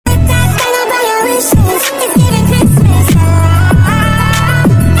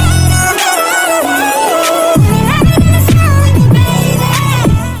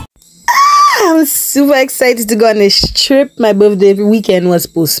super excited to go on this trip. My birthday weekend was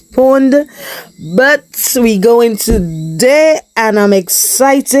postponed, but we going today and I'm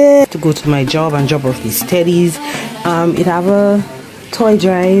excited to go to my job and drop off these teddies. It have a toy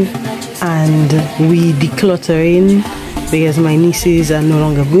drive and we decluttering because my nieces are no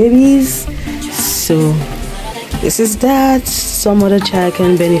longer babies. So this is that. Some other child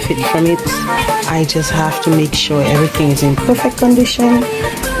can benefit from it. I just have to make sure everything is in perfect condition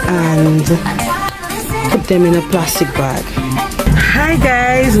and put them in a plastic bag. Hi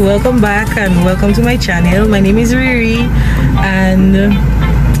guys, welcome back and welcome to my channel. My name is Riri and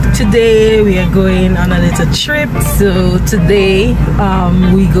today we are going on a little trip. So today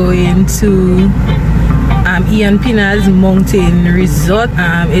we going to Ian Pinard Mountain Resort.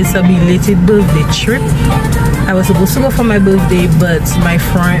 It's a belated birthday trip. I was supposed to go for my birthday, but my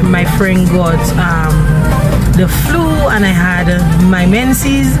friend got the flu and I had my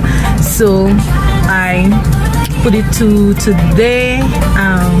menses, so I put it to today.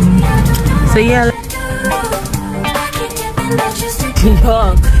 So yeah,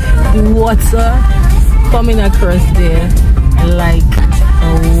 water coming across there like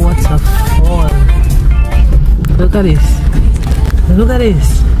a waterfall. Look at this. Look at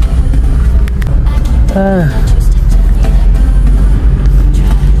this.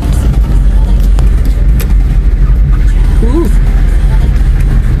 Ooh.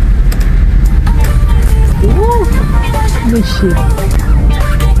 Ooh. Good shit.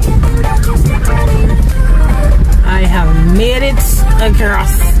 I have made it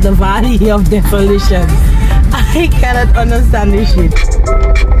across the valley of desolation. I cannot understand this shit.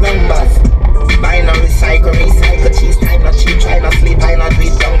 Buy no recycle cheese, time not cheap, try not sleep, I not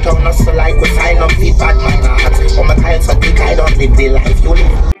read downtown, not so like we sign up feed bad man heart. Oh my tired so thick, I don't live the life you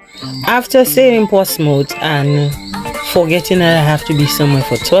live. After staying in Portsmouth and forgetting that I have to be somewhere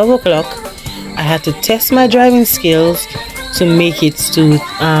for 12 o'clock, I had to test my driving skills to make it to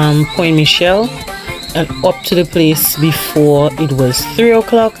Point Michel and up to the place before it was 3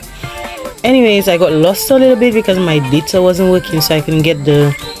 o'clock. Anyways, I got lost a little bit because my data wasn't working, so I couldn't get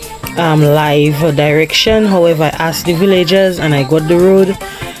the live direction. However, I asked the villagers and I got the road.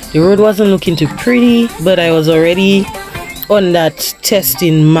 The road wasn't looking too pretty, but I was already on that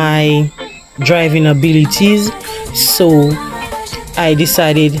testing my driving abilities, so I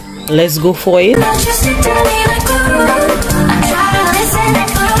decided let's go for it.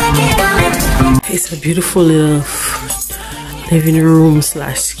 It's a beautiful little living room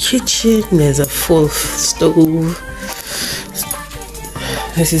slash kitchen. There's a full stove.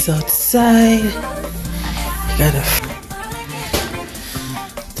 This is outside. Got a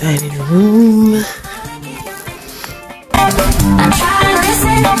dining room.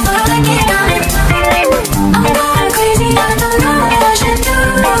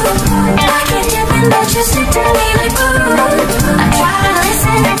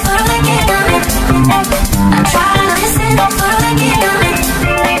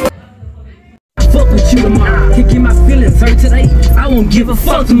 Fuck with you tomorrow. Kicking my feelings hurt today. I won't give a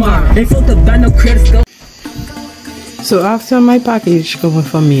fuck tomorrow. Ain't fucked up by no credit score. So after my package coming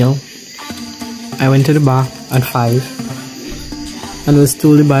for meal, I went to the bar at 5 and was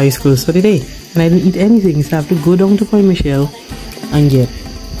told the bar is closed for the day. And I didn't eat anything, so I have to go down to Point Michel and get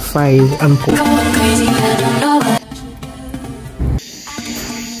fries and coke.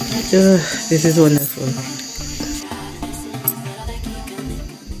 This is wonderful.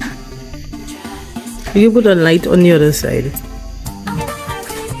 You put a light on the other side.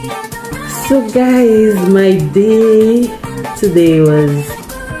 So guys, my day today was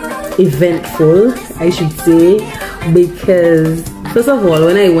eventful, I should say, because first of all,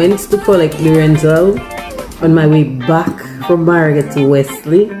 when I went to collect the rental on my way back from Margaret to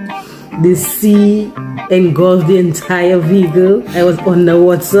Wesley, the sea engulfed the entire vehicle. I was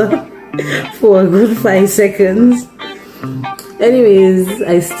underwater for a good 5 seconds. Anyways,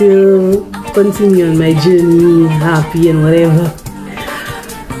 I still continue on my journey, happy and whatever.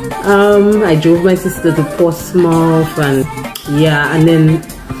 I drove my sister to Portsmouth and yeah, and then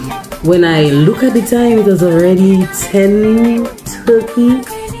when I look at the time, it was already 10:30.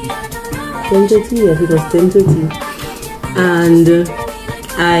 10:30, yes, it was 10:30. And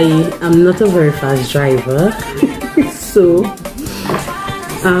I am not a very fast driver, so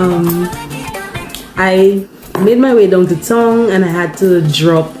I made my way down to town and I had to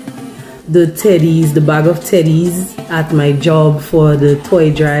drop the teddies, the bag of teddies at my job for the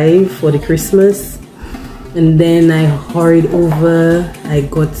toy drive for the Christmas. And then I hurried over. I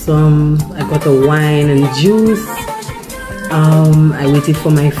got a wine and juice. I waited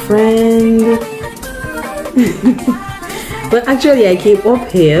for my friend. But actually I came up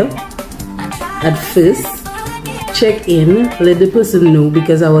here at first, check in, let the person know,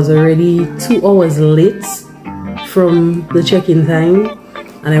 because I was already 2 hours late from the check-in time,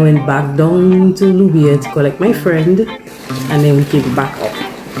 and I went back down to Lubia to collect my friend, and then we came back up.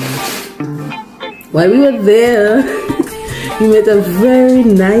 While we were there, we met a very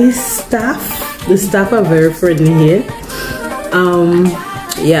nice staff. The staff are very friendly here.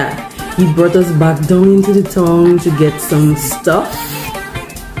 Yeah, he brought us back down into the town to get some stuff,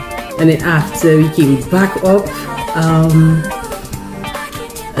 and then after we came back up,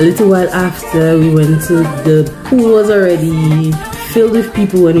 a little while after, we went to the pool. Was already filled with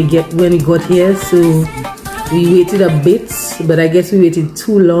people when we got here, so we waited a bit, but I guess we waited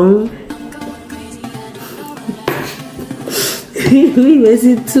too long. We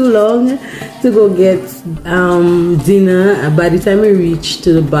waited too long to go get dinner. By the time we reached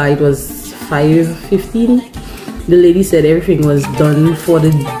to the bar, it was 5:15. The lady said everything was done for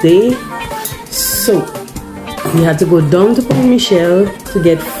the day, so we had to go down to Pont Michel to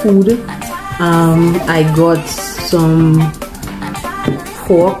get food. I got some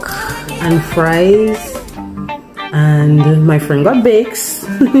pork and fries, and my friend got bakes.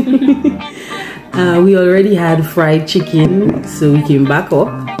 We already had fried chicken, so we came back up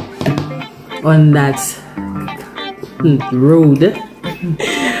on that road.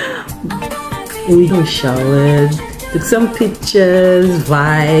 We showered, took some pictures,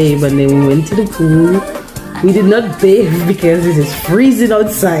 vibe, and then we went to the pool. We did not bathe because it is freezing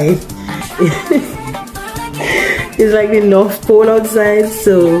outside. It's like the North Pole outside.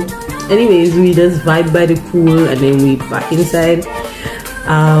 So anyways, we just vibe by the pool, and then we back inside.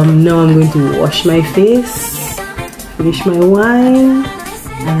 Now I'm going to wash my face, finish my wine,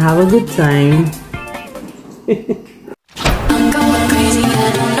 and have a good time. I'm going crazy, I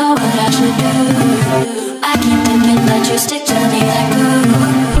don't know what I should do. I keep dipping, but you stick to me like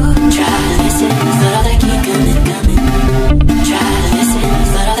glue. Try to listen, but all they keep coming. Try to listen,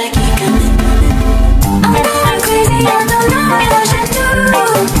 but all they keep coming. I'm going crazy, I don't know what I should do.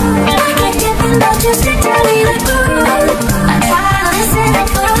 I keep dipping, but you stick to me like glue. I try to listen, but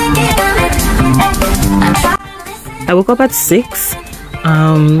all they keep coming. I woke up at 6.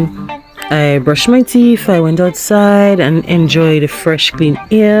 I brushed my teeth, I went outside and enjoyed the fresh clean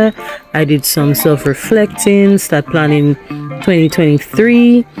air. I did some self-reflecting, start planning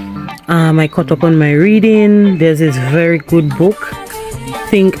 2023. I caught up on my reading. There's this very good book,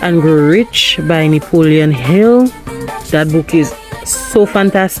 Think and Grow Rich by Napoleon Hill. That book is so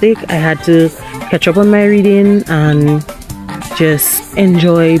fantastic. I had to catch up on my reading and just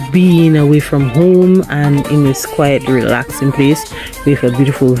enjoy being away from home and in this quiet, relaxing place with a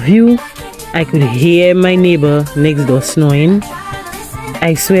beautiful view. I could hear my neighbor next door snoring.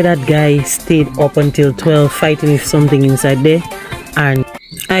 I swear that guy stayed up until 12 fighting with something inside there, and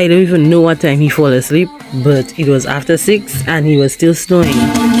I don't even know what time he fell asleep, but it was after 6 and he was still snoring.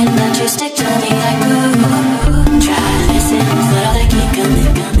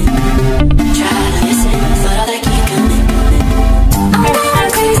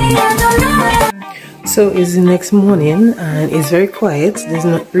 So it's the next morning and it's very quiet. There's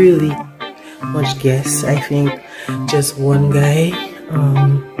not really much guests. I think just one guy.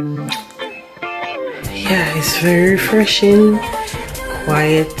 Yeah, it's very refreshing,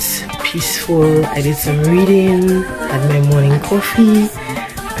 quiet, peaceful. I did some reading, had my morning coffee,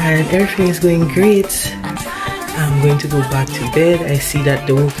 and everything is going great. I'm going to go back to bed. I see that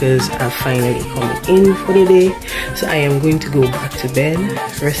the workers are finally coming in for the day, so I am going to go back to bed,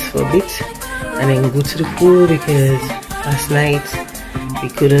 rest for a bit, and then go to the pool because last night we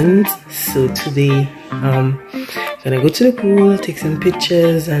couldn't. So today gonna go to the pool, take some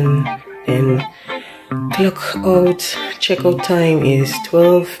pictures, and then clock out. Checkout time is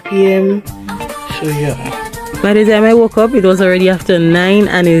 12 p.m. so yeah, by the time I woke up it was already after 9,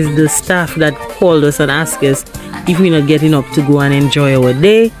 and it's the staff that called us and asked us if we're not getting up to go and enjoy our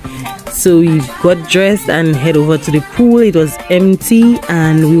day. So we got dressed and head over to the pool. It was empty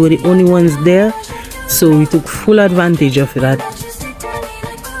and we were the only ones there, so we took full advantage of that.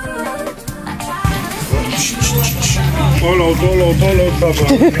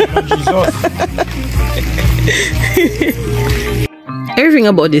 Everything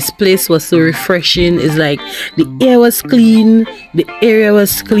about this place was so refreshing. It's like the air was clean, the area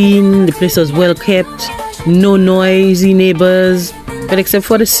was clean, the place was well kept, no noisy neighbors, but except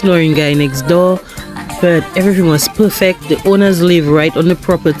for the snoring guy next door. But everything was perfect. The owners live right on the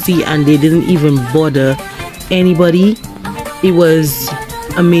property and they didn't even bother anybody. It was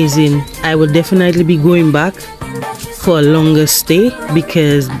amazing. I will definitely be going back for a longer stay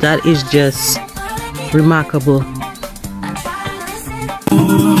because that is just remarkable.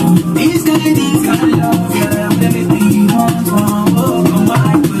 These kind of things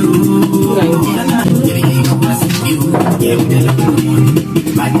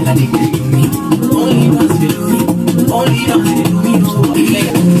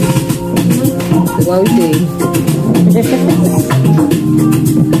What we say?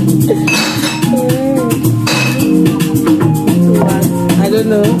 I don't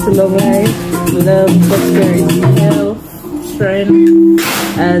know. To love life, love, prosperity, health, strength,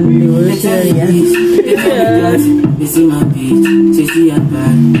 and evolutionary.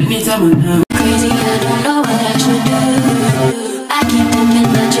 Crazy, I don't know what I should do. I keep hoping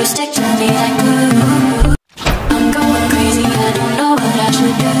that you stick to me like glue. I'm going crazy, I don't know what I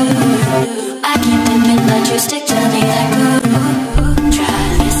should do. I keep hoping that you stick to me like glue. Try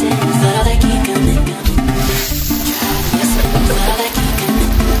to listen, but they keep coming. Try to listen, but they keep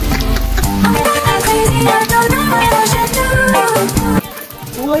coming. I'm going crazy, I don't know what I should do.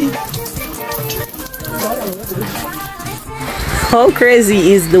 How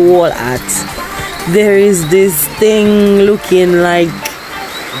crazy is the wall art? There is this thing looking like,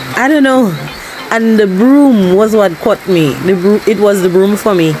 I don't know, and the broom was what caught me. It was the broom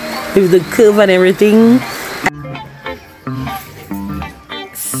for me, with the curve and everything.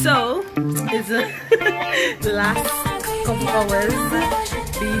 So it's the last couple hours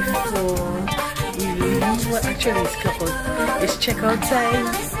before we leave. Well, actually it's checkout time,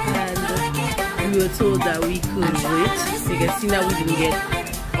 and we were told that we could wait. You can see that we didn't get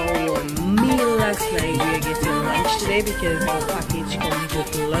our meal last night. We are getting lunch today because our package comes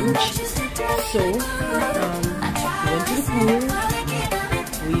with lunch. So we went to the pool,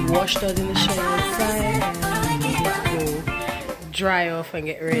 we washed out in the shower outside, and we need to go dry off and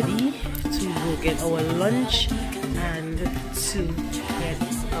get ready to go get our lunch and to get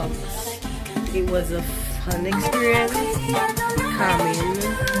out. It was a fun experience, calming,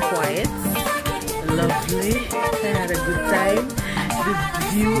 quiet, lovely. I had a good time. The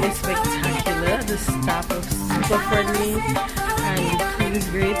view is spectacular. The staff are super friendly, and the food is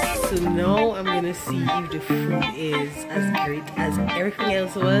great. So now I'm gonna see if the food is as great as everything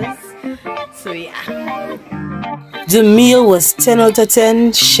else was. So yeah, the meal was 10 out of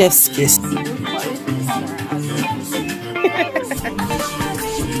 10. Chef's kiss.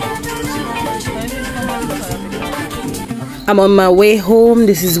 I'm on my way home.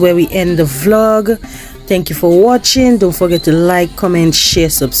 This is where we end the vlog. Thank you for watching. Don't forget to like, comment, share,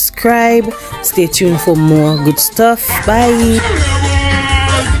 subscribe. Stay tuned for more good stuff. Bye.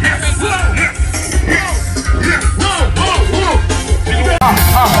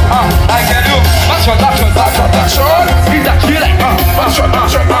 I can do